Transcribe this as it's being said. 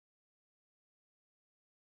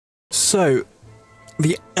So,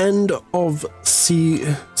 the end of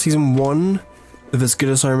season 1, if as good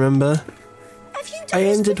as I remember, I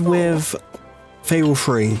ended with Fable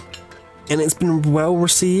 3, and it's been well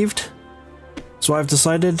received, so I've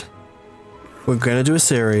decided we're going to do a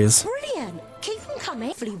series. Brilliant! Keep them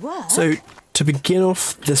coming. So, to begin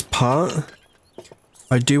off this part,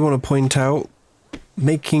 I do want to point out,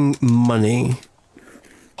 making money.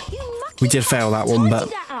 We did fail that one,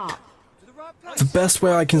 but the best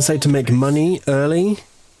way I can say to make money early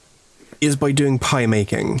is by doing pie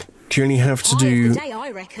making. You only have to do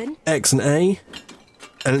X and A,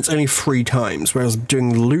 and it's only 3 times, whereas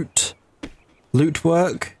doing loot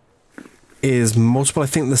work is multiple. I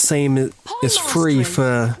think the same is free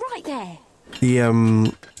for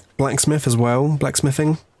the blacksmith as well,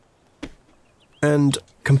 blacksmithing. And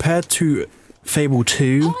compared to Fable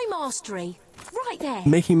 2,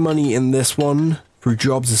 making money in this one through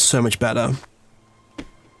jobs is so much better.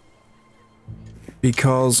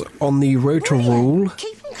 Because on the Rota rule,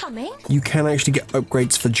 you can actually get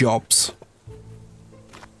upgrades for jobs.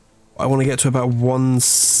 I want to get to about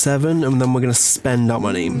 1.7, and then we're going to spend our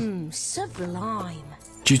money. Sublime.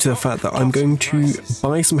 Due to the fact that I'm going to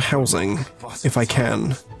buy some housing, if I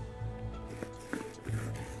can.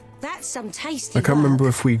 That's some tasty I can't remember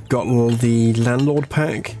if we got the landlord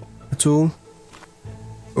pack at all,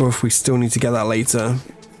 or if we still need to get that later.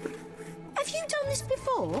 Have you done this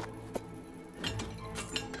before?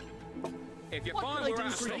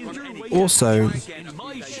 Also,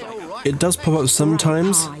 it does pop up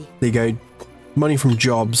sometimes. There you go, money from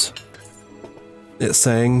jobs. It's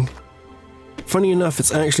saying. Funny enough,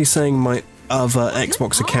 it's actually saying my other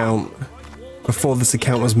Xbox account before this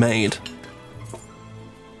account was made.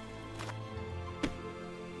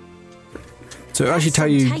 So it'll actually tell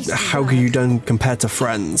you how good you've done compared to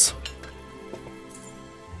friends.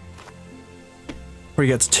 Probably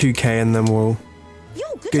get to 2k, and then we'll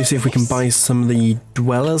go see if we can buy some of the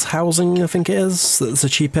dwellers housing, I think it is. That's the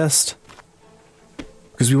cheapest.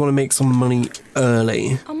 Because we want to make some money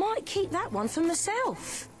early. I might keep that one for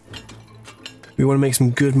myself. We want to make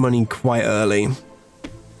some good money quite early.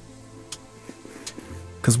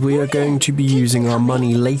 Because we are going to be using our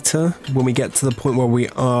money later when we get to the point where we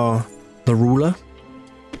are the ruler.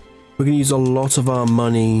 We're going to use a lot of our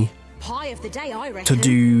money to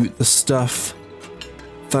do the stuff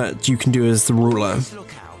that you can do as the ruler.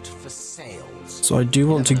 So I do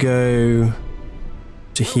want to go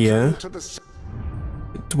to here.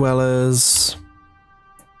 Dwellers.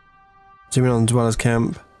 Zooming on Dwellers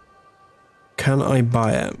Camp. Can I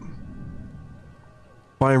buy it?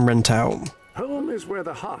 Buy and rent out. Home is where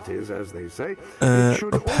the heart is, as they say. It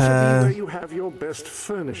should also be where you have your best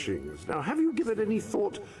furnishings. Now, have you given any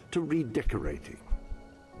thought to redecorating?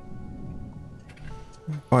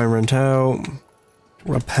 Buy and rent out.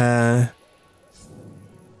 Repair.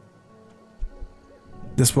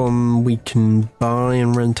 This one we can buy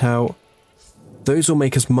and rent out. Those will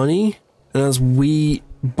make us money, and as we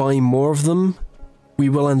buy more of them, we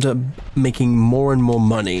will end up making more and more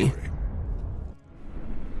money.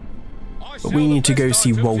 But we need to go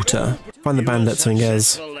see Walter. Find the bandits and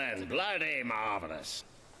guys. Bloody marvelous.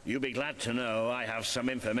 You'll be glad to know I have some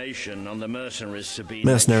information on the mercenaries to be.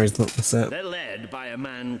 Mercenaries, look, that's it. They're led by a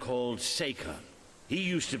man called Saker. He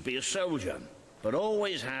used to be a soldier, but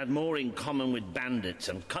always had more in common with bandits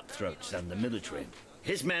and cutthroats than the military.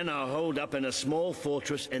 His men are holed up in a small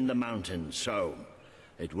fortress in the mountains, so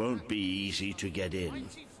it won't be easy to get in.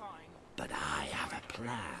 But I have a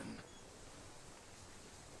plan.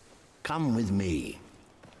 Come with me.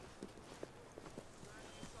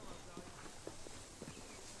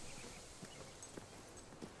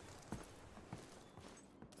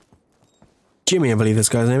 Jimmy, I believe this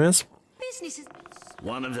guy's name is.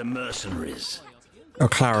 One of the mercenaries. Oh,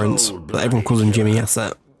 Clarence. But everyone calls him Jimmy, yes,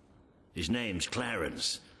 that. His name's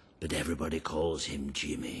Clarence, but everybody calls him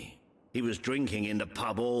Jimmy. He was drinking in the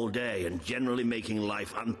pub all day and generally making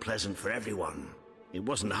life unpleasant for everyone. It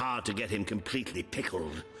wasn't hard to get him completely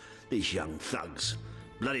pickled. These young thugs.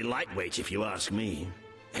 Bloody lightweights, if you ask me.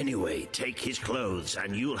 Anyway, take his clothes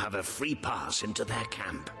and you'll have a free pass into their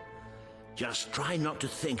camp. Just try not to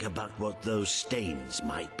think about what those stains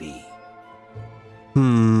might be.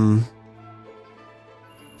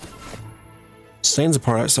 Stains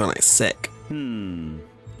upon it sound like sick.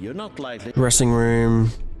 You're not likely. Dressing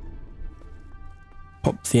room.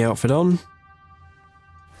 Pop the outfit on.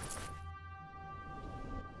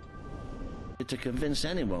 To convince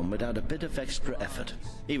anyone without a bit of extra effort.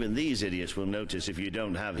 Even these idiots will notice if you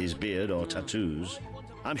don't have his beard or tattoos.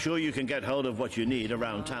 I'm sure you can get hold of what you need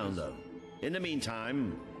around town, though. In the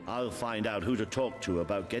meantime, I'll find out who to talk to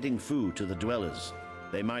about getting food to the dwellers.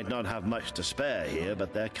 They might not have much to spare here,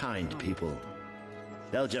 but they're kind people.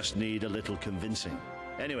 They'll just need a little convincing.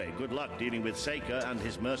 Anyway, good luck dealing with Saker and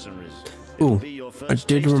his mercenaries. Ooh, I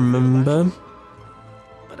did remember.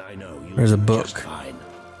 But I know there's a book. Just fine.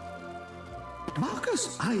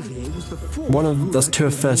 Marcus Ivy was the That's 2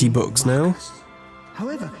 of 30 books now.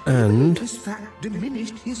 However, And this fact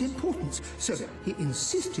diminished his importance, so he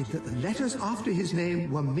insisted that the letters after his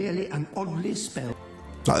name were merely an oddly spelled.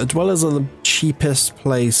 like, the Dwellers are the cheapest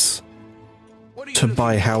place to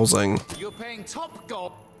buy housing. You're paying top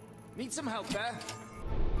gold. Need some help there?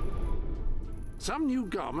 Some new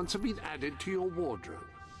garments have been added to your wardrobe.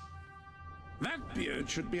 That beard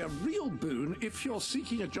should be a real boon if you're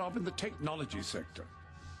seeking a job in the technology sector.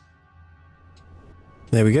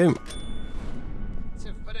 There we go.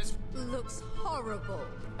 But it looks horrible.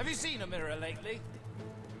 Have you seen a mirror lately?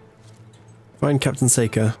 Find Captain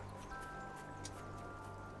Saker.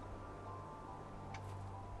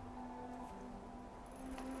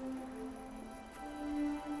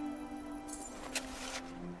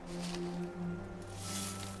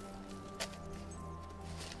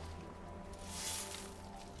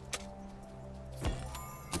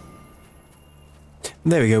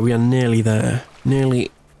 There we go, we are nearly there. Nearly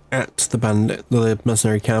at the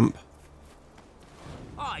mercenary camp.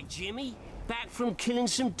 Hi, Jimmy. Back from killing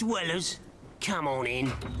some dwellers? Come on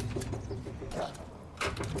in.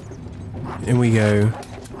 In we go.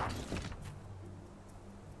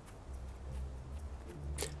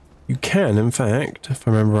 You can, in fact, if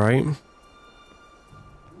I remember right.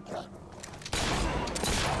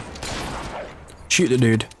 Shoot the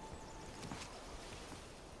dude.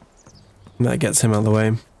 And that gets him out of the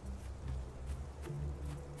way.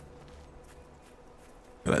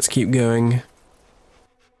 Let's keep going.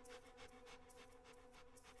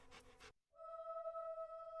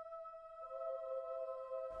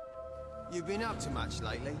 You been up to much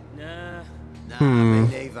lately? Nah. Nah, me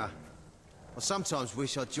neither. I sometimes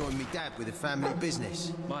wish I'd joined me dad with a family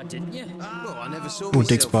business. Why didn't you? Well, I never saw Dig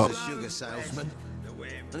myself as spot. a sugar salesman.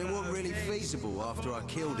 And it wasn't really feasible after I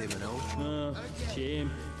killed him and all. Jim.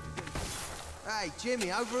 Hey,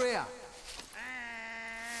 Jimmy, over here.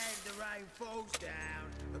 And the rain falls down.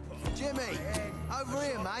 Jimmy, over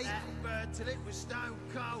here, mate. Burned till it was stone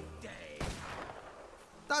cold dead.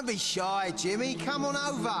 Don't be shy, Jimmy. Come on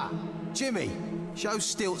over. Jimmy, show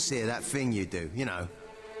Stilts here that thing you do. You know,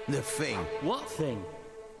 the thing. What thing?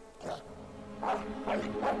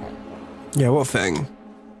 Yeah, what thing?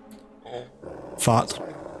 Fart.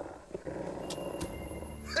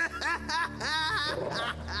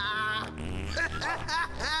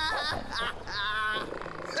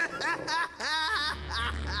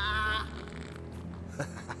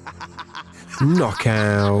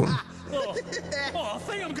 Knockout. Oh, I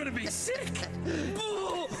think I'm gonna be sick.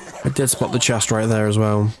 I did spot the chest right there as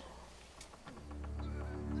well.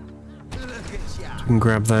 I can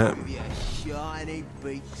grab that.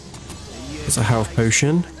 It's a health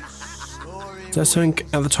potion. Is there something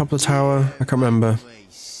at the top of the tower? I can't remember.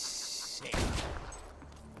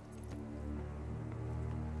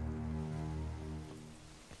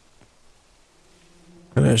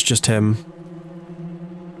 I know it's just him.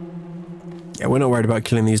 Yeah, we're not worried about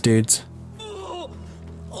killing these dudes. Roll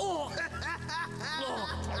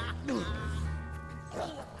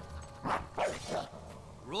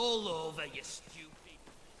over, you stupid.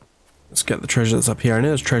 Let's get the treasure that's up here. I know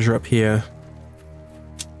there's treasure up here.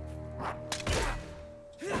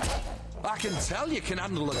 I can tell you can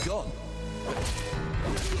handle a gun.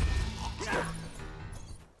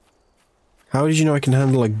 How did you know I can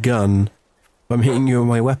handle a gun if I'm hitting you with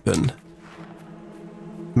my weapon?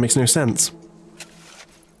 It makes no sense.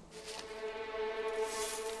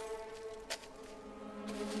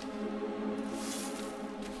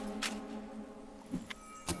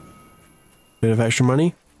 Bit of extra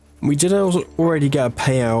money. We did also already get a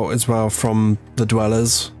payout as well from the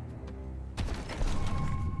dwellers.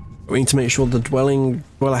 We need to make sure the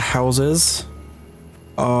dweller houses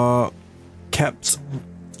are kept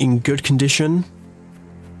in good condition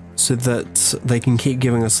so that they can keep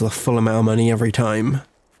giving us the full amount of money every time. And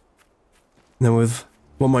then with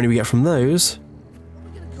what money we get from those,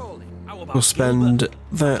 we'll spend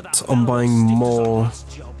that on buying more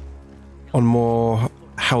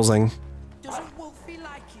housing.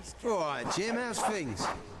 Alright, Jim, how's things?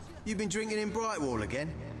 You've been drinking in Brightwall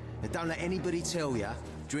again? And don't let anybody tell you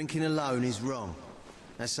drinking alone is wrong.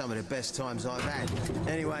 That's some of the best times I've had.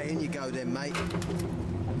 Anyway, in you go then, mate.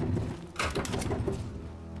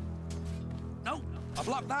 No, I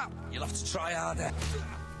blocked that. You'll have to try harder.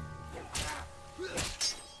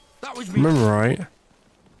 That was me. Remember right,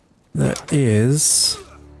 there is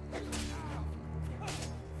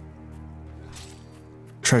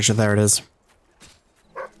treasure. There it is.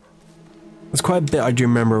 There's quite a bit I do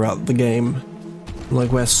remember about the game.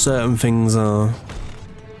 Like where certain things are.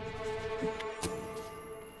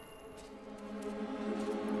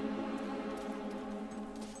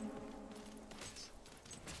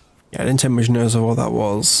 Yeah, I didn't take much notice of what that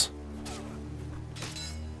was.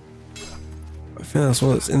 I think that's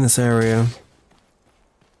what's in this area.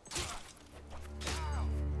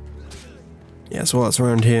 Yeah, so what's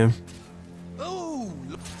around here. Oh,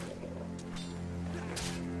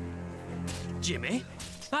 Jimmy,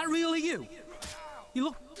 that really you? You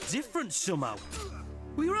look different somehow.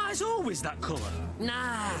 Were your eyes always that colour?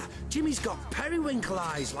 Nah, Jimmy's got periwinkle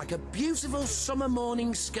eyes like a beautiful summer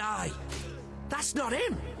morning sky. That's not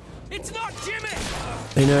him. It's not Jimmy!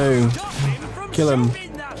 They know. Stop him from Kill him.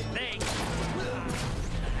 shooting that thing!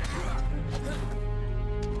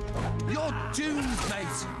 You're doomed,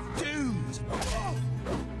 mate. Doomed.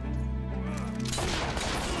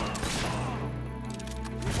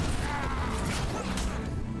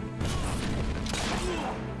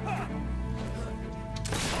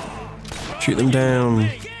 Shoot them down.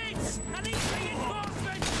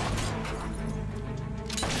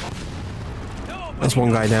 That's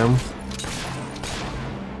one guy down.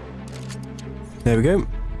 There we go.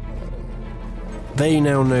 They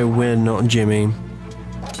now know we're not Jimmy.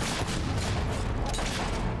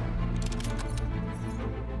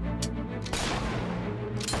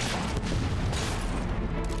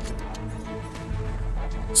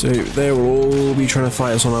 So they will all be trying to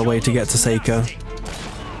fight us on our way to get to Seika.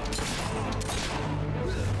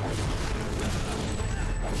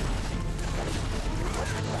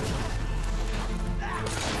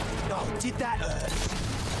 Oh, did that hurt?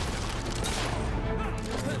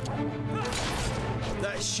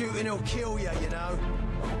 That shooting will kill you, you know.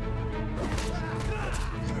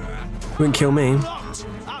 Wouldn't kill me. Locked.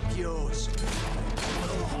 Up yours.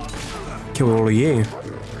 Kill all of you.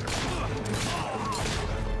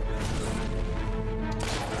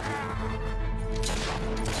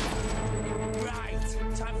 Right,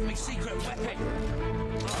 time for my secret weapon.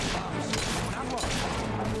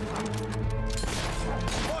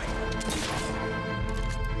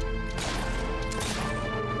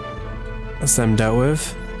 That's them dealt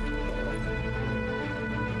with.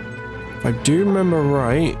 If I do remember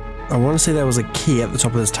right, I want to say there was a key at the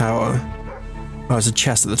top of this tower. Oh, there's a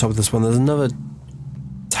chest at the top of this one. There's another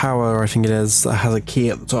tower, I think it is, that has a key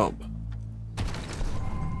at the top.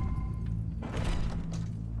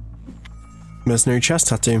 Mercenary chest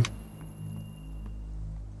tattoo.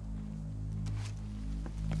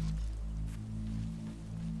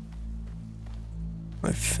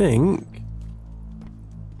 I think...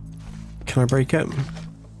 Can I break it?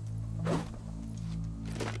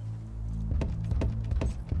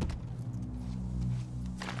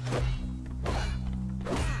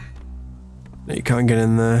 No, you can't get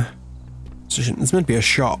in there. There's meant to be a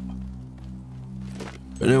shop.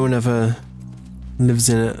 But no one ever lives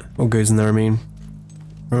in it. Or goes in there, I mean.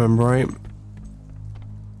 Remember right?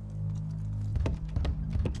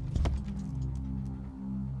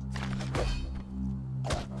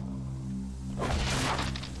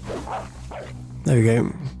 There we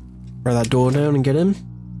go. Break that door down and get in.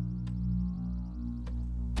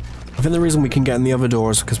 I think the reason we can get in the other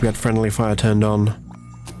door is because we had friendly fire turned on.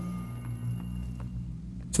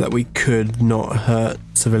 So that we could not hurt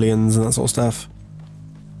civilians and that sort of stuff.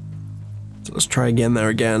 So let's try again there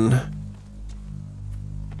again.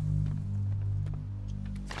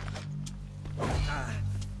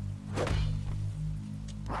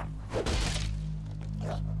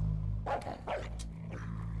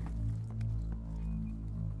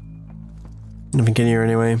 Nothing in here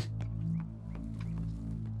anyway.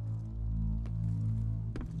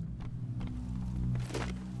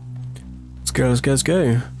 Let's go, let's go, let's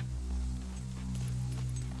go.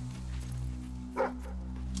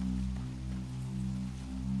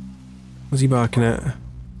 What's he barking at?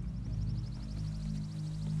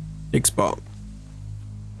 Big spot.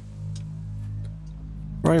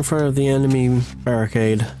 Right in front of the enemy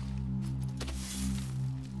barricade.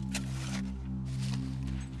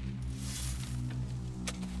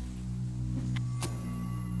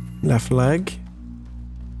 Left leg.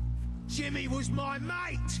 Jimmy was my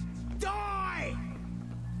mate! Die!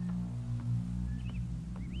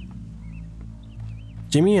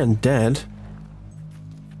 Jimmy and dead.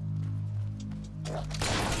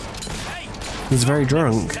 He's very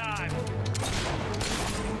drunk.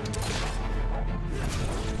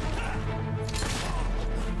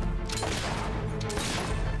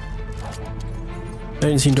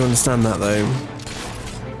 Don't seem to understand that though.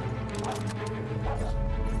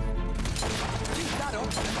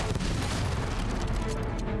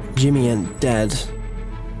 Jimmy ain't dead.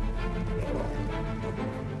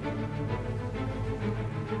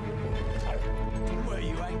 Well,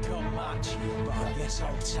 you ain't got much, but I guess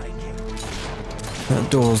I'll take it.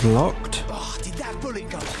 That door's locked. Oh, did that bullet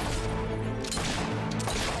go?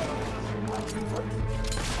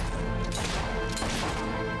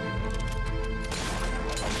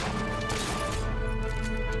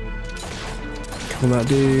 Come on, that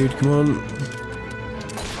dude, come on.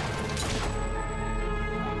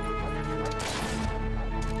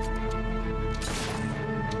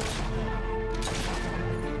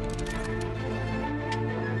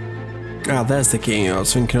 Ah, there's the key I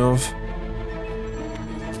was thinking of.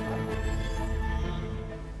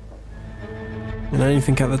 And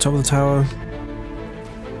anything at the top of the tower?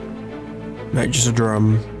 No, just a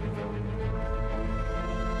drum.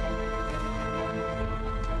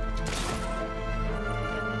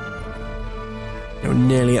 We're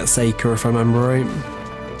nearly at Seika, if I remember right.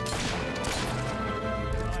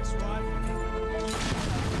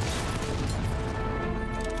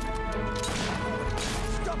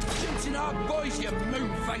 Stop shooting our boys, you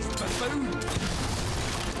moon-faced buffoon!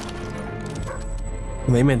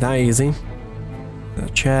 They made that easy. The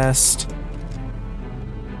chest.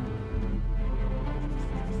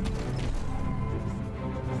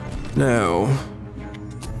 Now,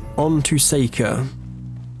 on to Seika.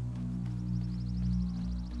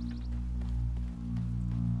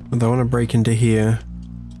 I want to break into here.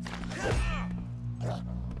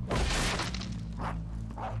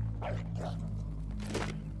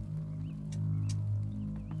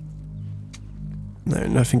 No,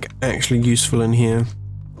 nothing actually useful in here.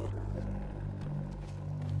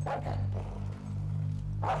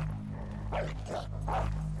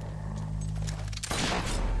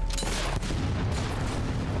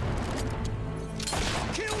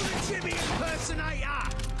 Kill the Jimmy impersonator!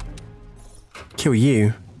 Kill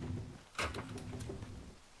you.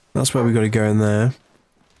 That's where we got to go in there.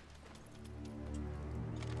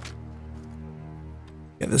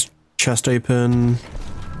 Get this chest open.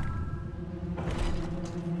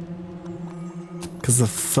 Because the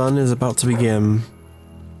fun is about to begin.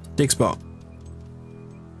 Dig spot.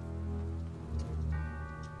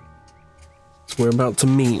 So we're about to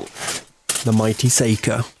meet the mighty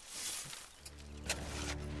Seika.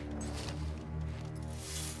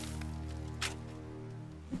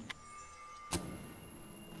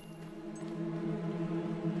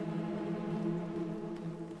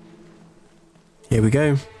 Here we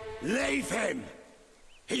go. Leave him!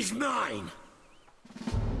 He's mine!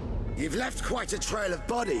 You've left quite a trail of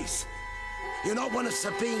bodies. You're not one of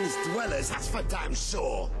Sabine's dwellers, that's for damn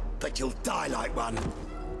sure. But you'll die like one.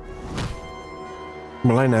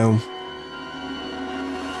 Well, I know.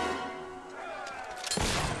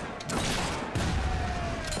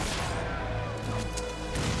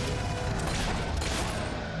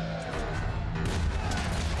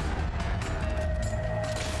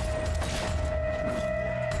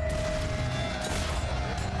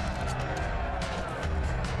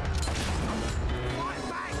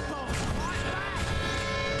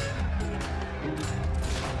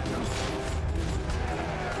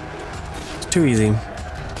 Too easy. Nice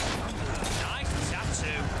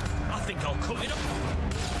tattoo. I think I'll cut it up.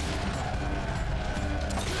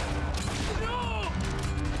 No!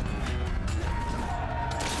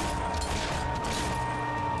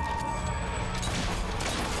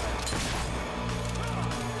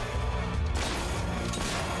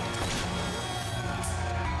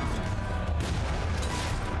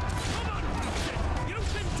 Come on, Captain. You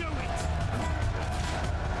can do it.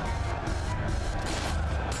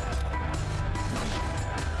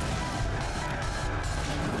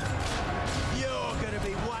 You're gonna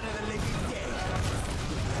be one of the living dead.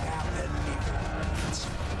 Without the living.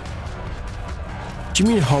 Do you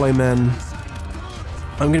mean Hollow Man?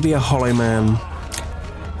 I'm gonna be a Hollow Man.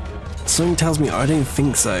 Something tells me I don't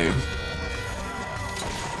think so.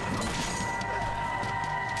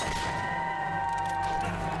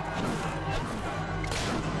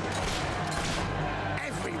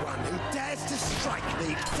 Everyone who dares to strike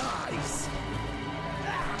me dies.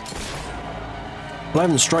 Well, I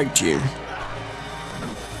haven't striked you.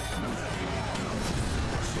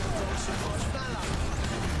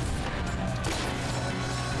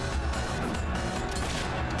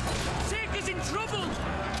 Seika's in trouble.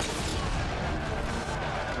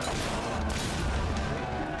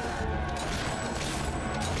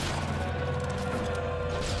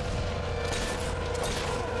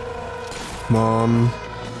 Come on.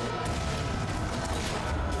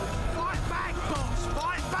 Fight back, boss!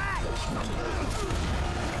 Fight back!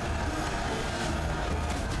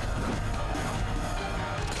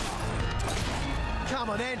 Come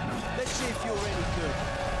on then, let's see if you're any good.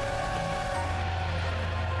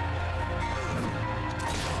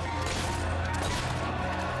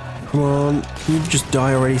 Come on, you just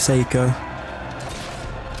die already, Seika.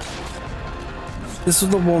 This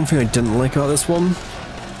was the one thing I didn't like about this one.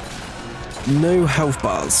 No health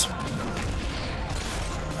bars.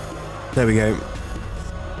 There we go.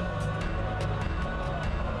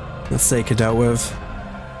 That's Seika dealt with.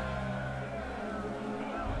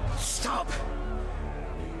 Stop!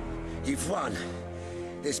 You've won.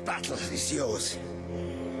 This battle is yours.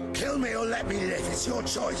 Kill me or let me live, it's your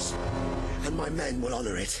choice. And my men will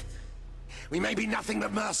honor it. We may be nothing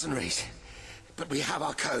but mercenaries, but we have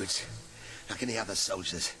our codes, like any other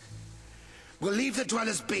soldiers. We'll leave the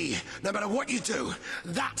dwellers be, no matter what you do.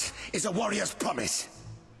 That is a warrior's promise.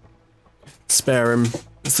 Spare him.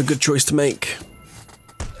 It's a good choice to make.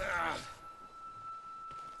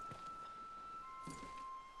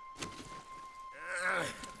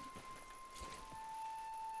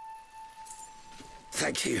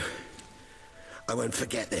 Thank you. I won't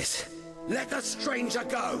forget this. Let the stranger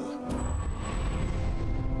go!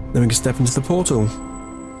 Then we can step into the portal.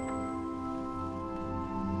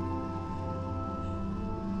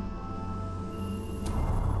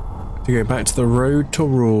 To go back to the road to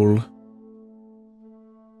rule.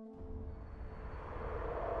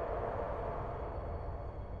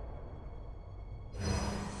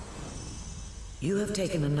 You have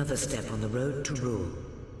taken another step on the road to rule.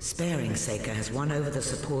 Sparing Seika has won over the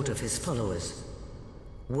support of his followers.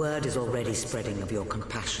 Word is already spreading of your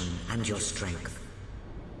compassion and your strength.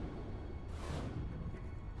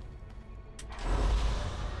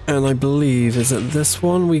 And I believe, is it this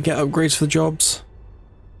one we get upgrades for the jobs?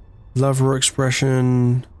 Lover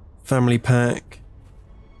expression, family pack,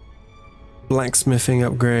 blacksmithing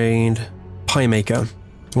upgrade, pie maker.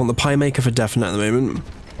 I want the pie maker for definite at the moment.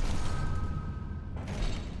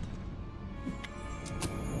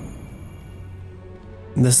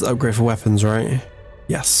 And this is the upgrade for weapons, right?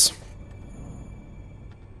 Yes.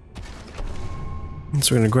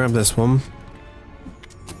 So we're going to grab this one.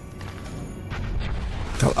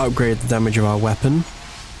 That'll upgrade the damage of our weapon.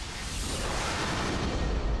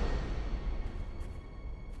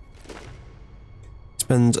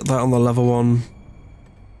 Spend that on the level 1.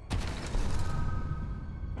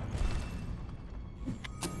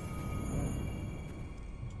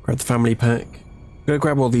 Grab the family pack. I'm going to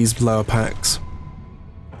grab all these lower packs.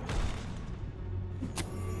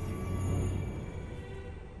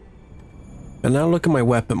 And now look at my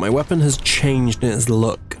weapon. My weapon has changed in its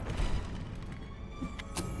look.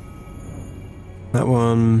 That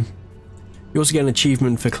one. You also get an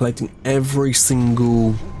achievement for collecting every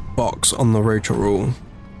single box on the road to rule.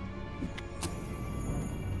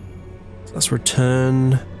 So let's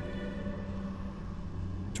return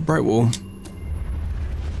to Brightwall.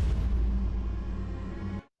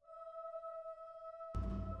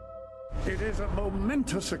 It is a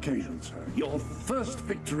momentous occasion, sir. Your first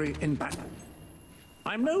victory in battle.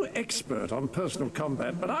 I'm no expert on personal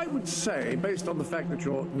combat, but I would say, based on the fact that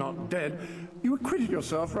you're not dead, you acquitted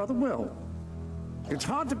yourself rather well. It's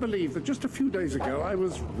hard to believe that just a few days ago I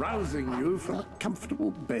was rousing you from a comfortable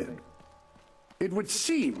bed. It would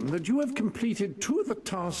seem that you have completed 2 of the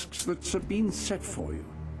tasks that Sabine set for you.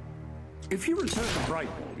 If you return to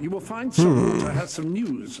Brightwall, you will find someone who has some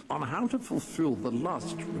news on how to fulfill the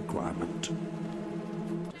last requirement.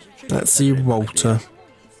 Let's see Walter.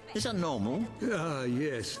 Is that normal? Ah,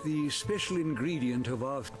 yes, the special ingredient of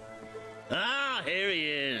our... Ah, here he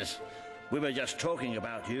is. We were just talking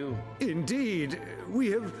about you. Indeed.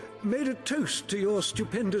 We have made a toast to your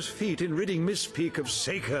stupendous feat in ridding Mistpeak of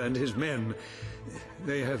Seika and his men.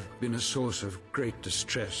 They have been a source of great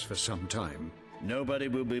distress for some time. Nobody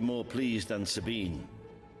will be more pleased than Sabine.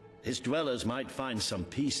 His dwellers might find some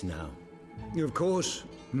peace now. Of course.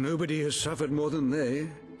 Nobody has suffered more than they.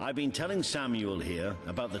 I've been telling Samuel here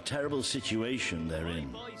about the terrible situation they're in.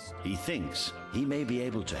 He thinks he may be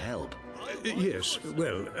able to help. Yes,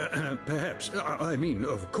 well, perhaps. I mean,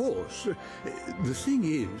 of course. The thing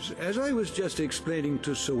is, as I was just explaining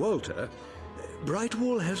to Sir Walter,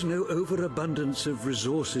 Brightwall has no overabundance of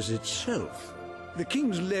resources itself. The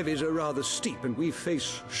King's levies are rather steep, and we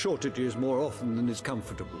face shortages more often than is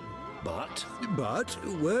comfortable. But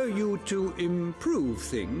were you to improve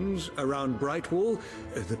things around Brightwall,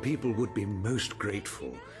 the people would be most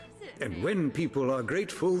grateful. And when people are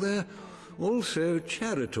grateful, they're also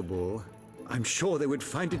charitable. I'm sure they would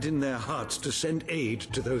find it in their hearts to send aid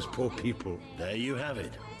to those poor people. There you have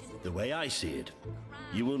it. The way I see it,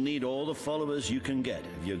 you will need all the followers you can get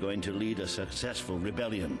if you're going to lead a successful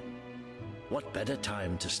rebellion. what better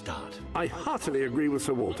time to start? I heartily agree with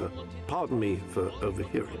Sir Walter. Pardon me for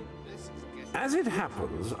overhearing. As it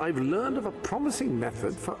happens, I've learned of a promising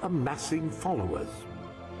method for amassing followers.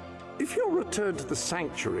 If you'll return to the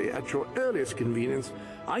sanctuary at your earliest convenience,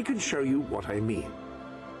 I can show you what I mean.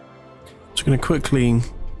 Just going to quickly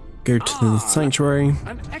go to the sanctuary.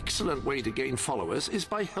 An excellent way to gain followers is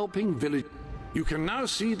by helping village. You can now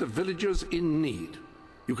see the villagers in need.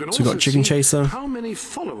 You can also got Chicken see Chaser, how many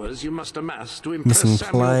followers you must amass to impress Missing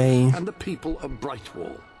Samuel Play, and the people of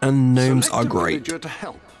Brightwall. and gnomes Select are a great. villager to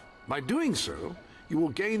help. By doing so, you will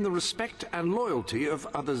gain the respect and loyalty of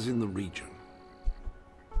others in the region.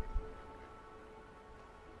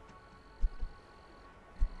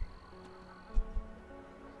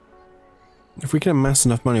 If we can amass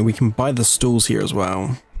enough money, we can buy the stalls here as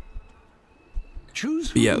well.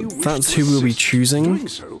 Choose But yeah, that's who we'll be choosing. Doing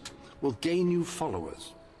so will gain you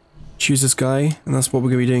followers. Choose this guy, and that's what we're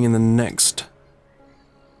going to be doing in the next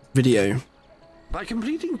video. By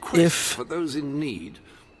completing quests for those in need,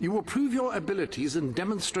 you will prove your abilities and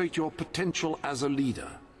demonstrate your potential as a leader.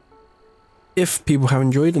 If people have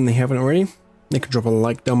enjoyed and they haven't already, they can drop a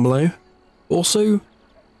like down below. Also,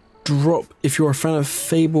 if you're a fan of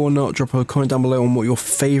Fable or not, drop a comment down below on what your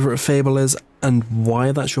favourite Fable is and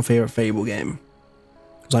why that's your favourite Fable game.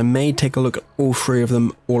 Because I may take a look at all three of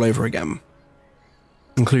them all over again.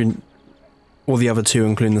 Including all the other two,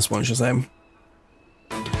 including this one, I should say.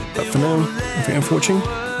 But for now, thank you for watching.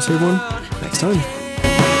 I'll see everyone next time.